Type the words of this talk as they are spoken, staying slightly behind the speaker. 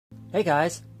Hey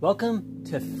guys, welcome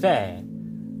to Fae,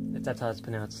 if that's how it's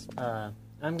pronounced.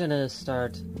 I'm gonna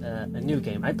start a new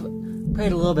game. I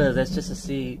played a little bit of this just to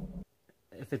see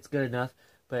if it's good enough,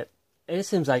 but it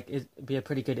seems like it'd be a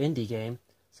pretty good indie game,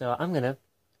 so I'm gonna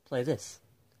play this.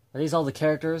 Are these all the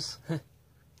characters?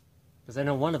 Because I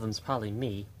know one of them's probably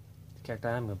me, the character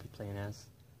I'm gonna be playing as.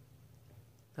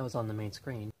 That was on the main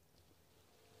screen.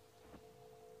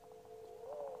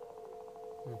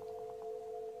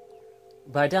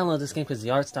 But I downloaded this game because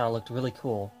the art style looked really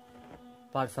cool.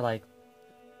 Bought it for like,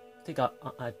 I think I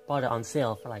bought it on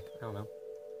sale for like, I don't know.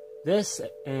 This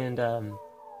and a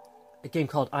game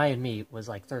called I and Me was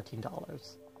like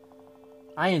 $13.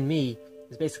 I and Me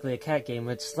is basically a cat game,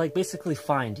 which is like basically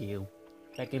Find You.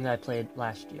 That game that I played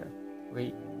last year. Where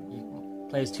you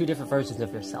play as two different versions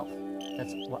of yourself.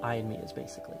 That's what I and Me is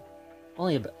basically.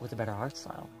 Only with a better art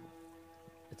style.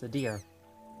 It's a deer.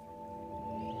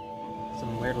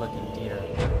 Some weird looking deer.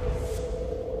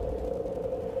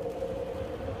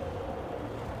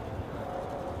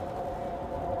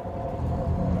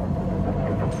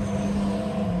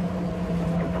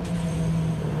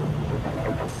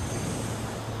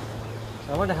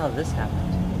 So I wonder how this happened.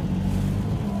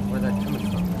 Where's that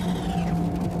coming from?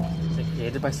 Is it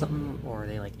created by something? Or are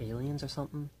they like aliens or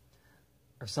something?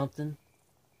 Or something?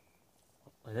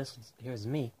 Like this one's, here's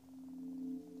me.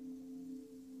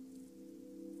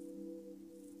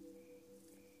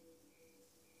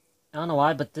 I don't know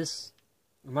why, but this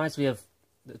reminds me of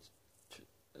the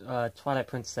Twilight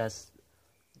Princess.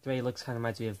 The way it looks kind of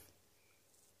reminds me of,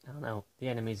 I don't know, the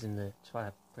enemies in the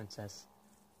Twilight Princess.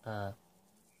 Let's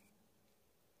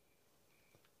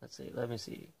see, let me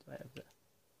see. Do I have the...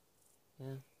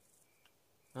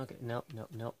 Yeah. Okay, nope.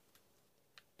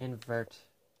 Invert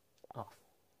off.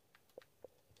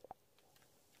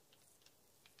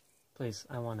 Please,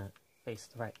 I want to face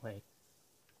the right way.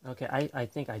 Okay, I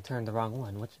think I turned the wrong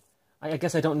one, which... I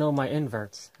guess I don't know my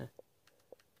inverts. Oh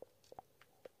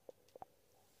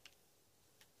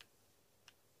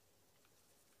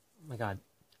my god.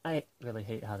 I really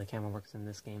hate how the camera works in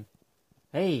this game.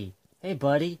 Hey! Hey,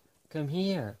 buddy! Come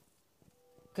here!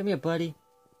 Come here, buddy!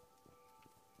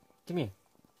 Come here.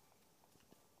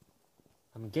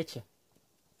 I'm gonna get you.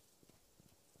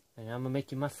 And I'm gonna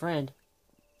make you my friend.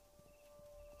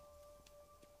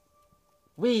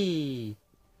 Whee!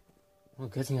 Well,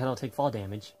 good thing I don't take fall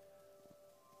damage.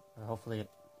 Or hopefully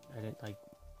I didn't, like,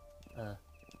 well,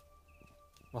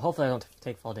 hopefully I don't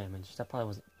take fall damage. That probably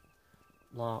wasn't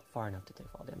far enough to take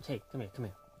fall damage. Hey, come here.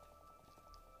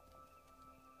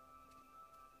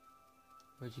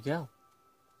 Where'd you go?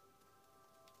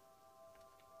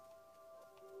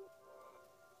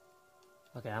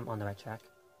 Okay, I'm on the right track.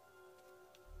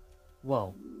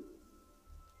 Whoa.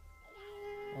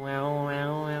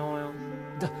 Wow.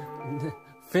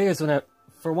 Figures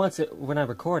for once, when I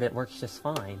record it, works just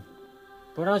fine.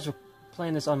 But when I was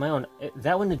playing this on my own,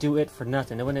 that wouldn't do it for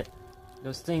nothing. It wouldn't.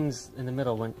 Those things in the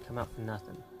middle wouldn't come out for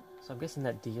nothing. So I'm guessing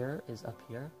that deer is up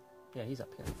here. Yeah, he's up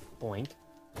here. Boink,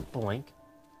 boink,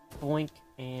 boink,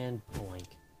 and boink.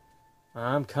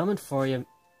 I'm coming for you,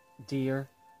 deer.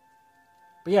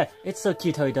 But yeah, it's so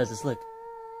cute how he does this. Look,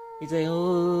 he's like,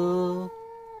 oh.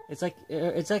 It's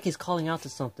like he's calling out to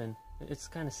something. It's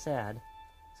kind of sad.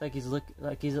 It's like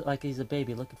he's a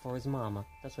baby looking for his mama.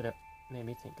 That's what it made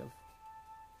me think of.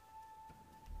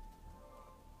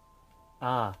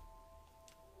 Ah.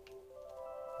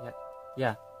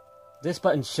 Yeah. This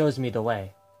button shows me the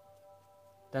way.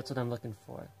 That's what I'm looking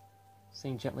for.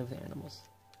 Sing gently with animals.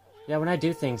 Yeah, when I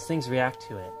do things, things react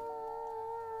to it.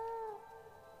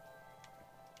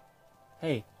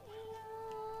 Hey.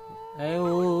 Hey.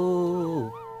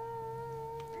 Oh,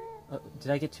 did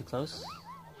I get too close?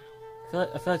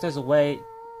 I feel like there's a way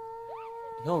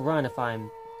he'll run if I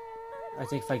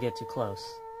think if I get too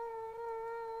close.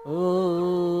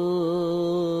 Ooh,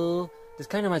 this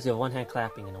kind of reminds me of one hand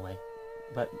clapping in a way,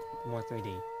 but more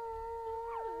 3D.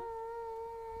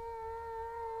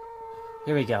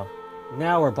 Here we go.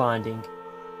 Now we're bonding.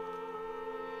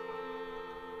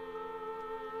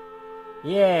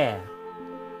 Yeah.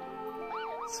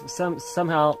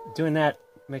 Somehow doing that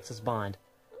makes us bond.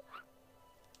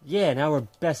 Yeah, now we're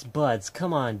best buds.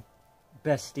 Come on,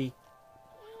 bestie.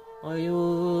 Oh,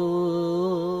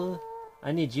 you.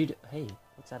 I need you to... Hey,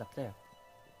 what's that up there?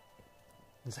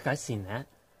 It's like I've seen that.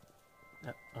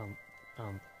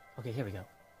 Okay, here we go.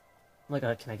 Oh my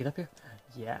god, can I get up here?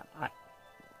 Yeah,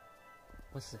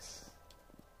 What's this?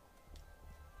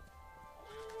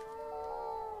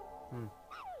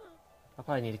 I'll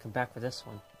probably need to come back for this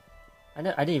one. I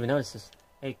didn't even notice this.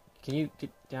 Hey, can you get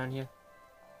down here?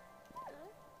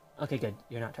 Okay, good.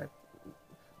 You're not hurt.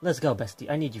 Let's go, bestie.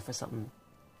 I need you for something.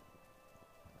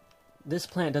 this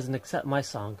plant doesn't accept my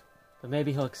song, but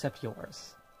maybe he'll accept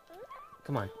yours.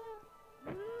 Come on.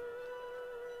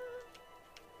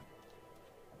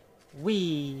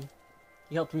 Whee!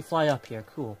 You helped me fly up here.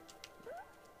 Cool.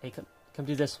 Hey, come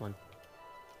do this one.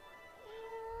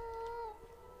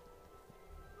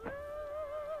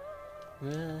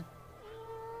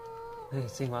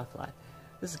 Sing while I fly.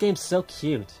 This game's so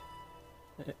cute.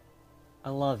 I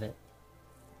love it.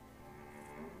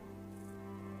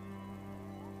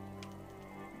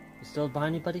 You still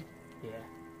behind me, buddy? Yeah.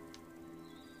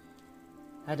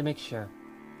 Had to make sure.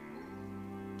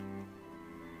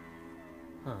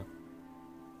 Huh.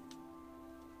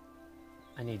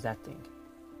 I need that thing.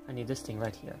 I need this thing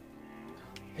right here.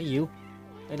 Hey, you.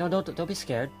 Hey, no, don't be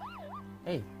scared.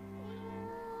 Hey.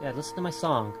 Yeah, listen to my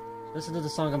song. Listen to the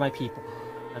song of my people.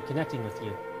 I'm connecting with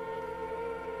you.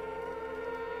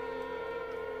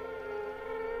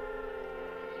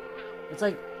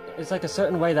 It's like a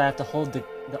certain way that I have to hold the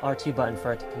R2 button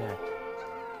for it to connect.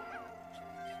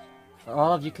 Are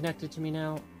all of you connected to me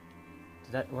now?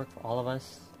 Did that work for all of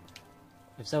us?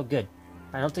 If so, good.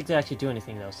 I don't think they actually do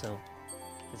anything though, so...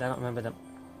 Because I don't remember them.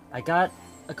 I got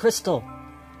a crystal!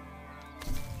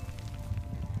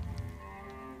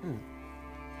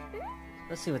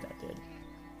 Let's see what that did.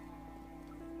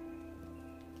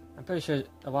 I'm pretty sure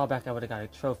a while back I would have got a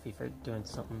trophy for doing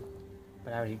something.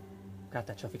 But I already got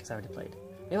that trophy because I already played.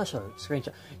 Maybe I'll show a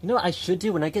screenshot. You know what I should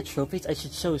do when I get trophies? I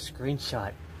should show a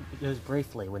screenshot. Just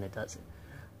briefly when it does it.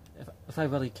 If I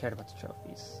really cared about the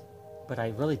trophies. But I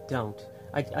really don't.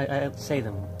 I say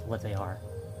them what they are.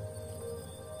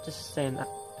 Just saying that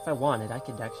if I wanted, I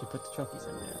could actually put the trophies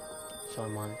in there. Show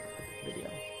them on video.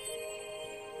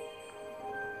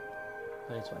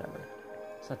 But it's whatever.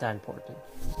 It's not that important.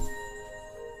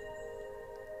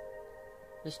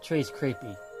 This tree's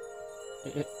creepy.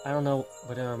 I don't know,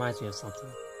 but it reminds me of something.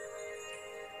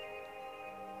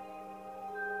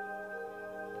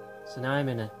 So now I'm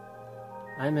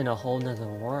in a whole nother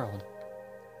world.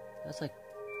 That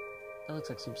looks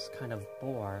like some kind of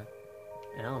boar.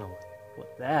 And I don't know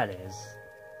what that is.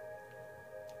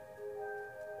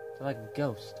 It's like a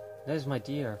ghost. There's my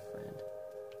deer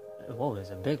friend. Whoa,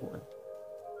 there's a big one.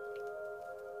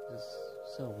 This is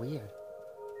so weird.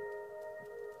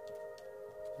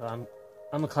 Well, I'm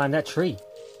gonna climb that tree.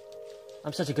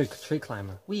 I'm such a good tree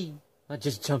climber. Whee! I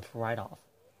just jumped right off.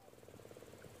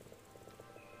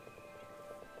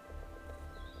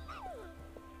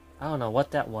 I don't know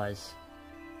what that was.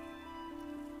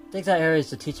 I think that area is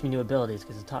to teach me new abilities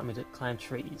because it taught me to climb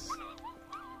trees.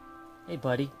 Hey,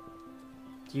 buddy.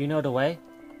 Do you know the way?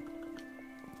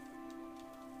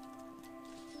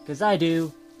 Because I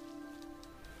do.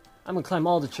 I'm gonna climb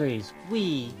all the trees.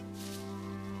 Whee!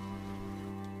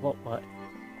 What?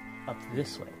 Up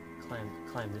this way.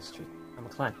 Climb this tree.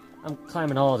 I'm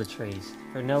climbing all the trees.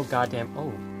 For no goddamn...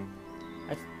 Oh.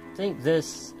 I think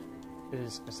this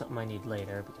is something I need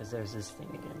later, because there's this thing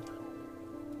again.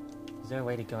 Is there a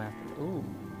way to go after... Ooh,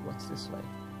 what's this way?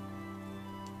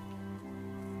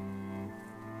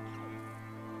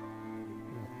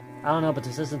 I don't know, but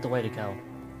this isn't the way to go.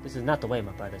 This is not the way,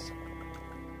 my brothers.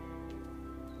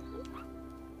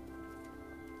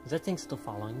 Is that thing still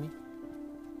following me?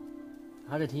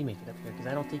 How did he make it up here? Because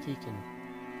I don't think he can...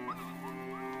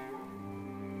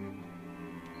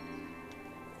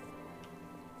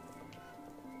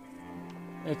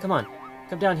 Hey, come on.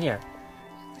 Come down here.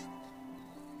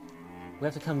 We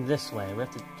have to come this way. We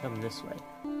have to come this way.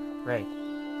 Great.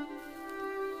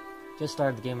 Just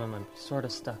started the game and I'm sort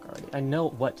of stuck already. I know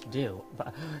what to do.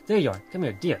 But there you are. Come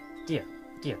here, deer. Deer.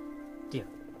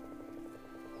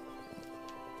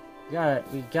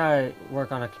 We gotta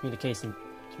work on our communication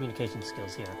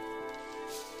skills here.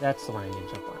 That's the one I need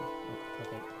to jump on.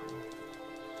 Okay.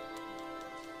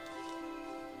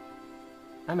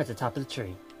 I'm at the top of the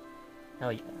tree.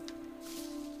 Hell yeah.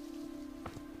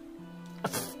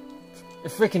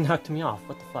 It freaking knocked me off.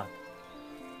 What the fuck?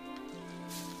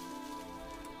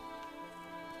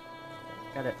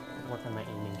 Gotta work on my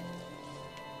aiming.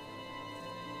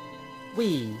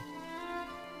 Whee!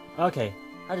 Okay.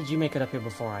 How did you make it up here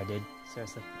before I did?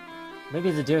 Seriously.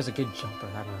 Maybe the deer's a good jumper.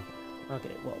 I don't know.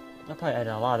 Okay, well, I'll probably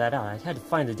edit a lot of that out. I had to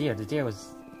find the deer. The deer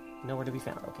was nowhere to be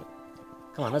found. Okay.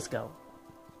 Come on, let's go.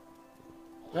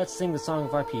 Let's sing the song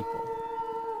of our people.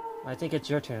 I think it's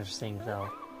your turn to sing, though.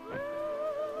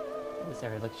 This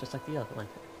area looks just like the other one.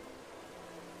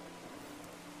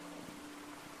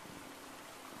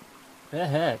 The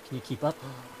heck? Can you keep up?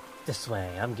 This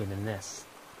way. I'm getting this.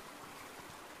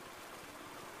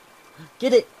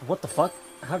 Get it! What the fuck?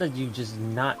 How did you just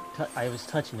not I was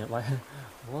touching it. Why?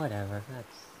 Whatever.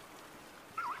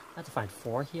 I have to find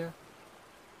 4 here?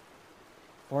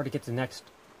 Or to get the next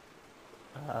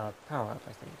power-up,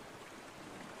 I think.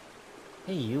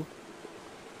 Hey, you.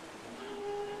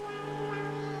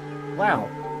 Wow.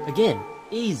 Again.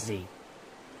 Easy.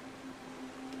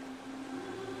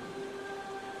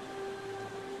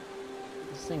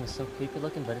 This thing is so creepy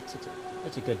looking, but it's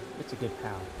a good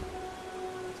pal.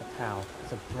 It's a pal.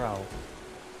 It's a bro.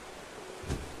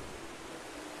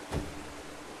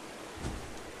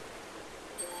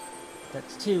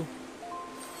 That's 2.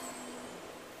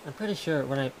 I'm pretty sure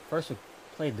when I first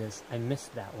played this, I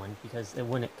missed that one because it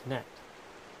wouldn't connect.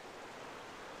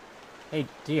 Hey,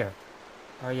 dear.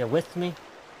 Are you with me?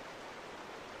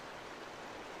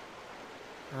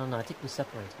 I don't know, I think we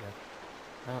separated here.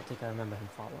 I don't think I remember him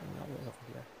following me all the way over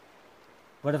here.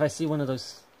 What if I see one of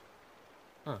those...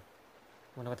 Huh.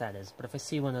 Wonder what that is. But if I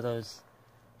see one of those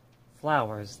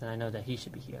flowers, then I know that he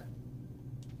should be here.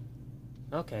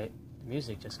 Okay, the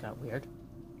music just got weird.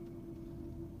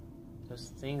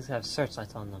 Those things have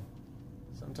searchlights on them.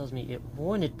 Something tells me it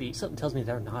wouldn't be... Something tells me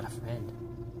they're not a friend.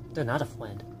 They're not a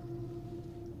friend.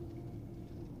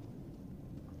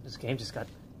 This game just got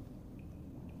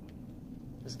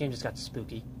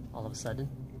spooky all of a sudden.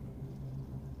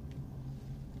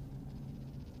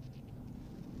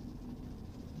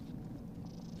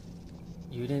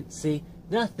 You didn't see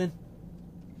nothing.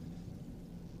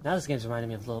 Now this game's reminding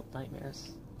me of Little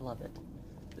Nightmares. I love it.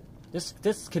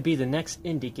 This could be the next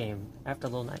indie game after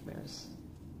Little Nightmares.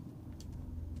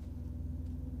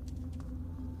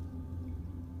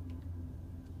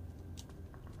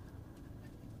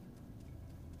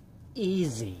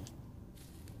 Easy.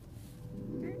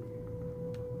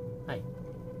 Hi.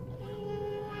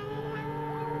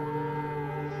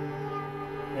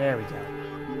 There we go.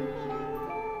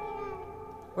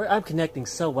 I'm connecting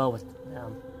so well with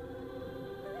them.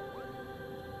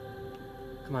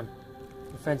 Come on.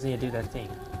 Your friends need to do their thing.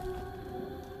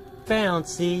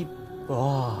 Bouncy.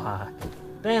 Oh.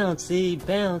 Bouncy,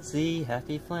 bouncy,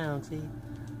 happy flouncy.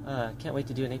 Can't wait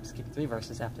to do an Ape Escape 3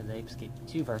 versus after the Ape Escape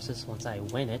 2 versus once I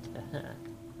win it.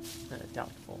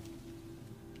 Doubtful.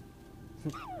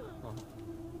 Oh.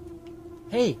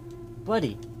 Hey,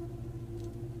 buddy.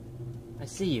 I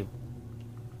see you.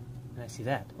 And I see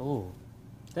that. Oh,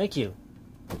 thank you.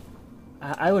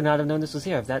 I would not have known this was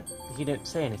here if he didn't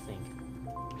say anything.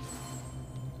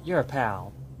 You're a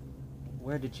pal.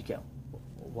 Where did you go?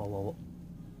 Whoa, whoa, whoa.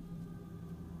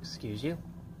 Excuse you?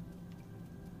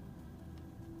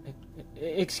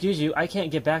 Excuse you, I can't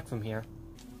get back from here.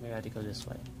 Maybe I had to go this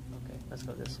way. Okay, let's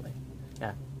go this way.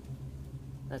 Yeah.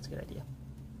 That's a good idea.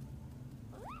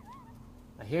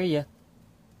 I hear you.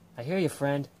 I hear you,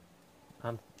 friend.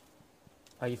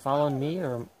 Are you following me,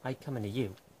 or am I coming to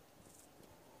you?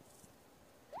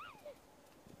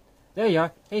 There you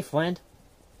are. Hey, friend.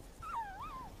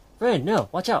 Friend, no.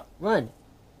 Watch out. Run.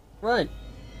 Run.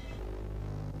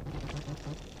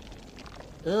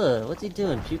 Ugh, what's he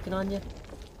doing? Puking on you?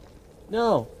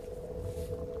 No.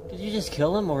 Did you just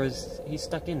kill him, or is he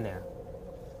stuck in there?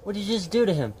 What did you just do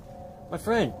to him? My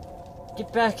friend.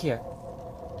 Get back here.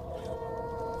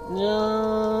 No.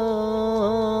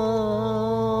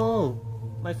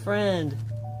 My friend.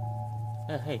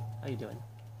 Hey, how you doing?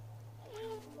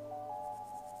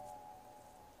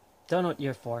 Don't know what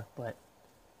you're for, but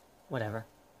whatever.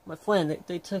 My friend,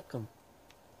 they took him.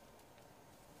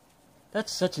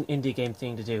 That's such an indie game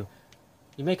thing to do.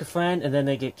 You make a friend, and then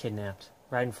they get kidnapped.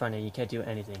 Right in front of you, you can't do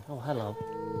anything. Oh, hello.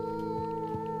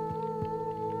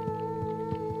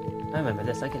 I remember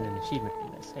this, I get an achievement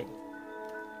from this. Hey.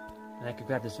 And I could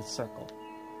grab this with circle.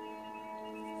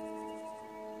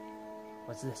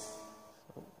 What's this?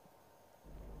 Oh.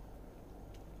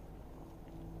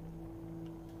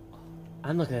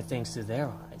 I'm looking at things through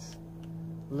their eyes.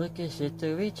 Look at shit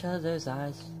through each other's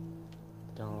eyes.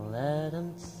 Don't let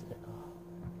them see. Oh.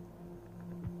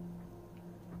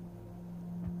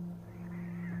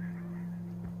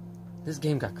 This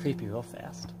game got creepy real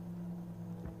fast.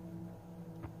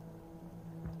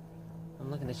 I'm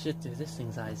looking at shit through this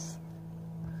thing's eyes.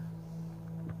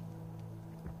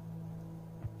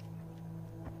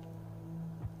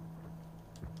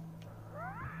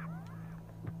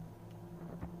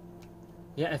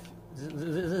 Yeah, if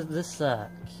this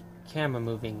camera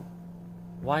moving,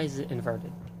 why is it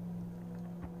inverted?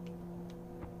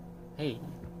 Hey,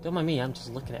 don't mind me, I'm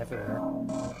just looking everywhere.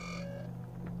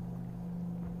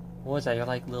 What was that? You're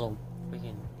like little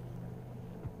freaking...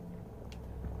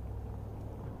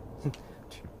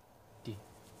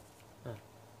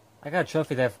 I got a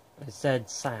trophy that said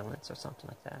silence or something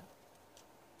like that.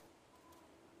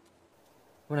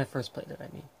 When I first played it, I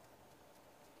mean.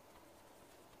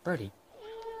 Birdie.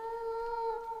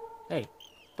 Hey,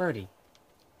 Birdie.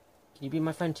 Can you be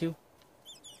my friend too?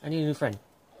 I need a new friend.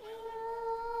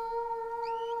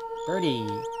 Birdie.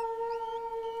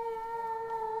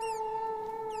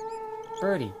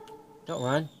 Birdie. Don't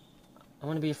run. I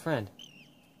want to be a friend.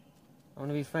 I want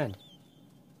to be a friend.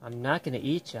 I'm not going to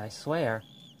eat you, I swear.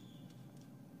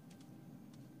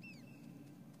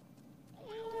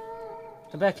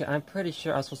 Come back here. I'm pretty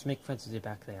sure I was supposed to make friends with you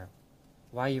back there.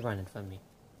 Why are you running from me?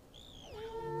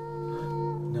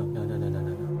 No, no, no, no, no, no,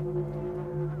 no.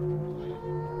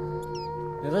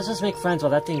 Let's just make friends while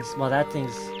that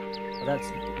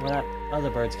other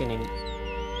bird's getting,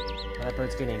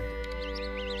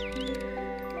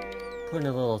 putting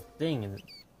a little thing in there.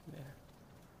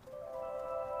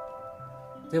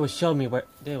 They will show me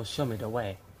the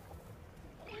way.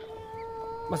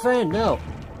 My friend, no!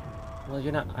 Well,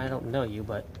 you're not, I don't know you,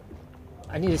 but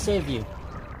I need to save you.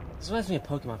 This reminds me of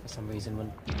Pokemon for some reason,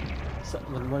 when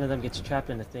one of them gets trapped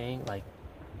in a thing, like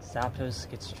Zapdos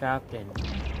gets trapped and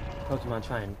Pokemon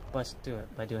try and bust through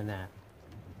it by doing that.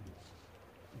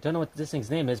 Don't know what this thing's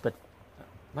name is, but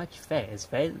might be Faye. Is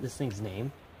Faye this thing's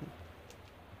name?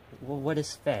 Well, what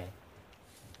is Faye?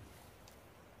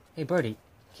 Hey Birdie,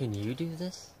 can you do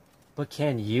this? But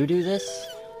can you do this?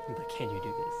 But can you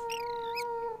do this?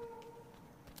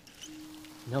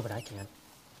 No, but I can.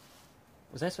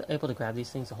 Was I able to grab these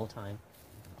things the whole time?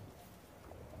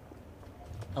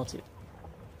 L2.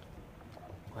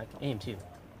 Oh, I can aim too.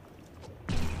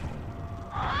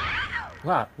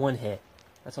 Wow, one hit.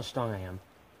 That's how strong I am.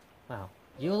 Wow.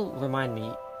 You'll remind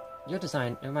me... Your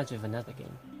design reminds me of another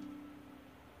game.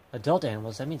 Adult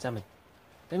animals, that means I'm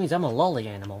a lolly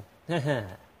animal. Hey,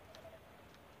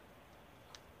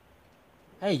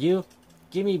 you!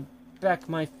 Give me back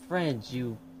my friends,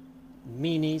 you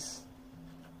meanies.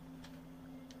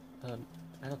 I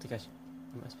don't think I should...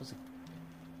 Am I supposed to...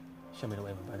 Show me the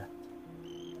way, my brother.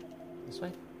 This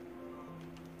way?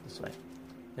 This way.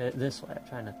 This way, I'm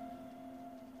trying to...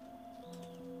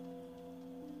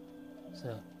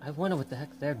 So, I wonder what the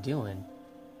heck they're doing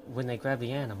when they grab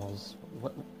the animals.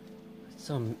 What? It's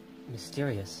so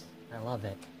mysterious. I love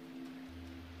it.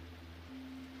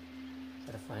 Is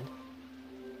that a friend?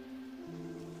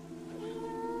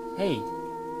 Hey!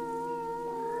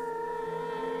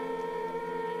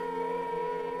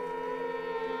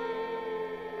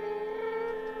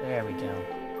 There we go.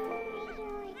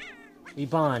 We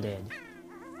bonded.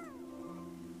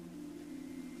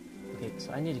 Okay,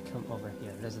 so I need to come over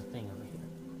here. There's a thing over here.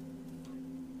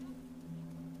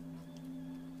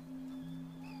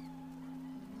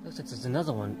 Looks like there's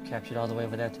another one captured all the way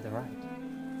over there to the right.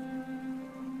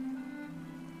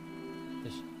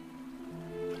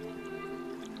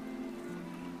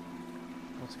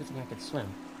 Well, it's a good thing I could swim.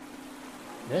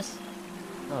 This?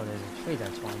 Oh, there's a tree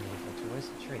that's why I need to go to. Where's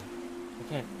the tree? I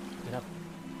can't get up.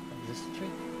 Is this the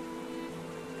tree?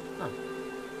 Huh.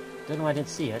 Don't know why I didn't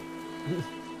see it.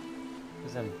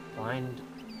 Because I'm blind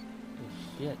as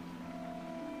shit.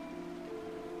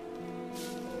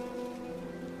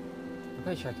 I'm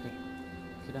pretty sure I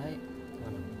could I? No.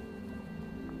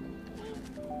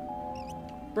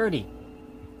 Birdie!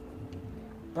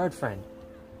 Bird friend.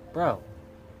 Bro.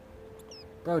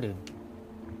 Bro dude.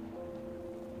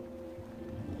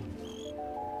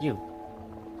 You.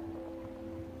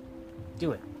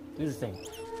 Do it. Do the thing.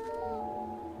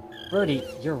 Birdie,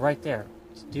 you're right there.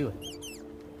 Just do it.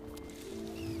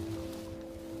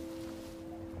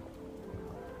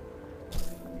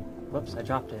 Whoops, I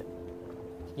dropped it.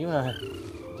 Can you,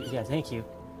 yeah, thank you.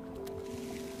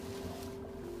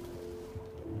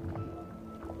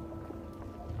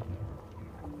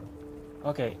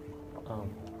 Okay,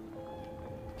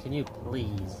 can you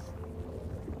please...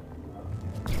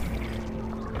 I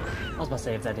was about to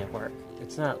say if that didn't work.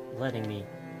 It's not letting me...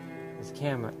 This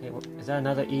camera... Is that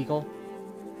another eagle?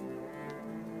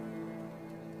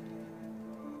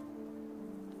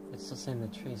 It's still saying the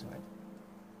tree's right.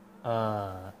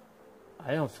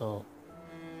 I don't feel...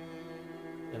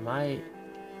 Am I...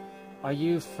 Are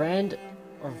you friend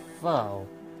or foe?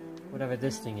 Whatever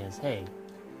this thing is. Hey.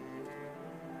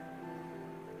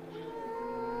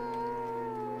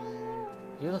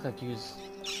 You look like you use...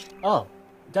 Oh!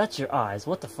 That's your eyes.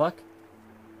 What the fuck?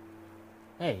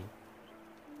 Hey.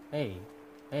 Hey.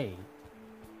 Hey.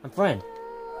 I'm friend.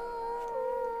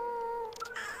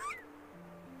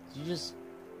 Did you just...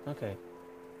 Okay.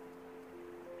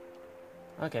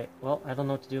 Okay, well, I don't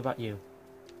know what to do about you.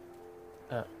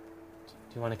 Do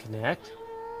you want to connect?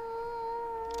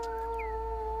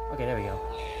 Okay, there we go.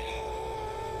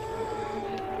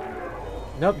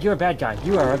 Nope, you're a bad guy.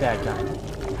 You are a bad guy.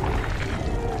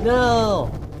 No!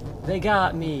 They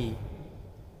got me!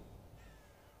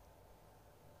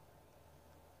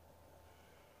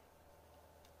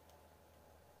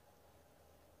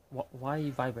 Why are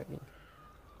you vibrating?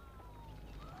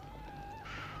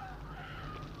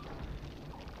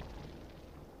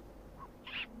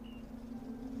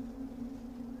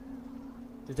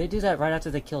 Did they do that right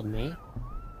after they killed me?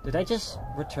 Did I just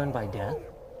return by death?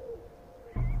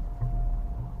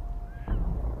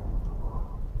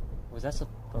 Was that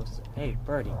supposed to... Hey,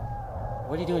 birdie.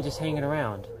 What are you doing just hanging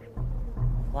around?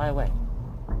 Fly away.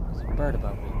 There's a bird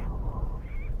above me.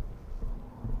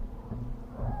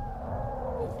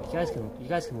 You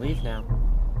guys can leave now.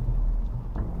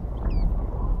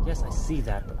 Yes, I see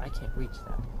that, but I can't reach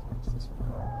that. Reach this one.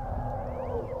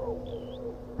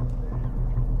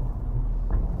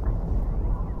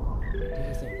 What do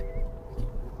you think?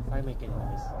 If I make any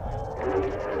noise.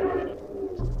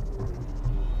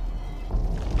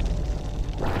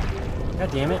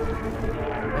 God damn it!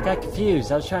 I got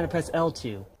confused. I was trying to press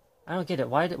L2. I don't get it.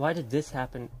 Why did this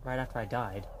happen right after I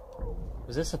died?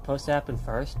 Was this supposed to happen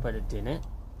first, but it didn't?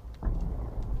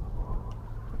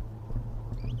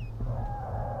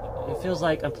 It feels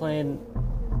like I'm playing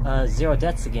Zero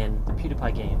Deaths again, the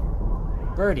PewDiePie game.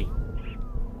 Birdie.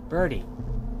 Birdie.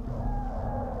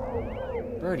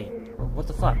 Birdie. What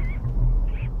the fuck?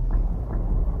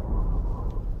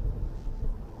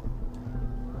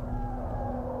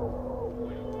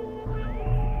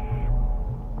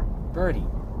 Birdie.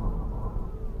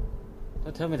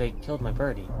 Don't tell me they killed my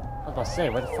birdie. I was about to say,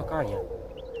 where the fuck are you?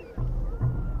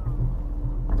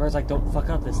 The bird's like, don't fuck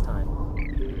up this time.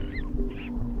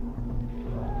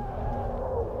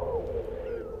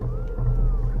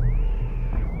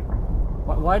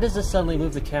 Why does this suddenly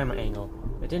move the camera angle?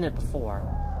 It didn't before.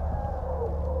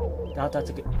 That's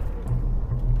a good...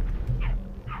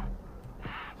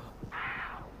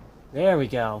 There we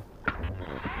go.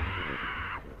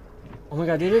 Oh my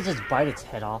god, did it just bite its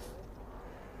head off?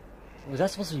 Was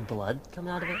that supposed to be blood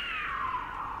coming out of it?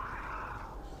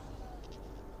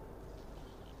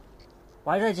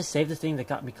 Why did I just save the thing that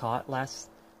got me caught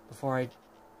before I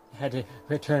had to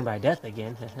return by death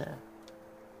again? Can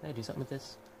I do something with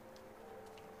this?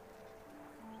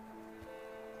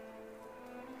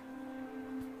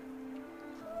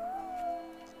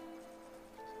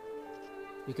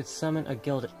 You could summon a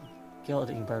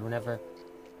gilding bird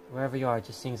wherever you are,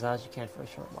 just sing as loud as you can for a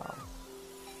short while.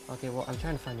 Okay, well, I'm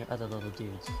trying to find your other little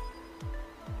dudes.